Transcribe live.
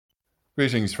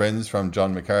Greetings, friends, from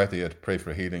John McCarthy at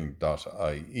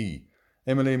prayforhealing.ie.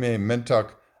 Emily May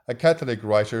Mintock, a Catholic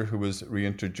writer who was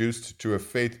reintroduced to her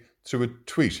faith through a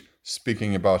tweet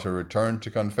speaking about her return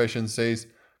to confession, says,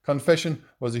 "Confession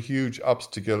was a huge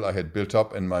obstacle I had built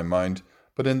up in my mind,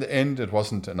 but in the end it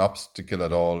wasn't an obstacle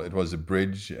at all. It was a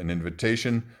bridge, an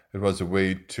invitation. It was a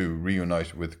way to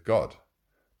reunite with God."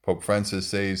 Pope Francis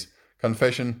says,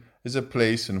 "Confession is a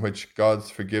place in which God's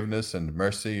forgiveness and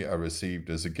mercy are received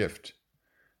as a gift."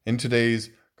 In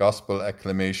today's gospel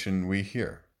acclamation we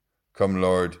hear, "Come,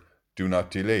 Lord, do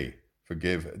not delay.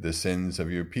 Forgive the sins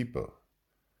of your people."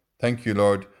 Thank you,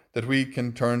 Lord, that we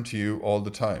can turn to you all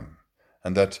the time,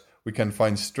 and that we can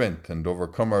find strength and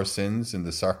overcome our sins in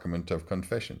the sacrament of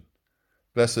confession.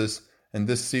 Bless us in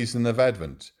this season of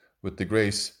Advent with the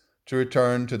grace to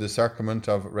return to the sacrament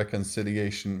of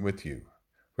reconciliation with you,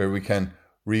 where we can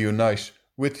reunite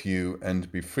with you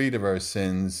and be freed of our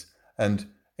sins and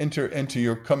enter into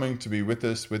your coming to be with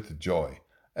us with joy,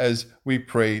 as we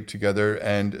pray together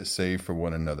and say for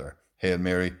one another, "Hail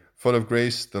Mary, full of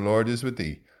grace, the Lord is with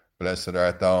thee. Blessed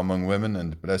art thou among women,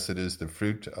 and blessed is the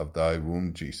fruit of thy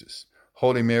womb, Jesus.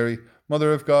 Holy Mary,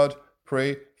 Mother of God,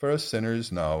 pray for us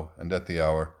sinners now and at the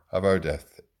hour of our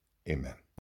death. Amen."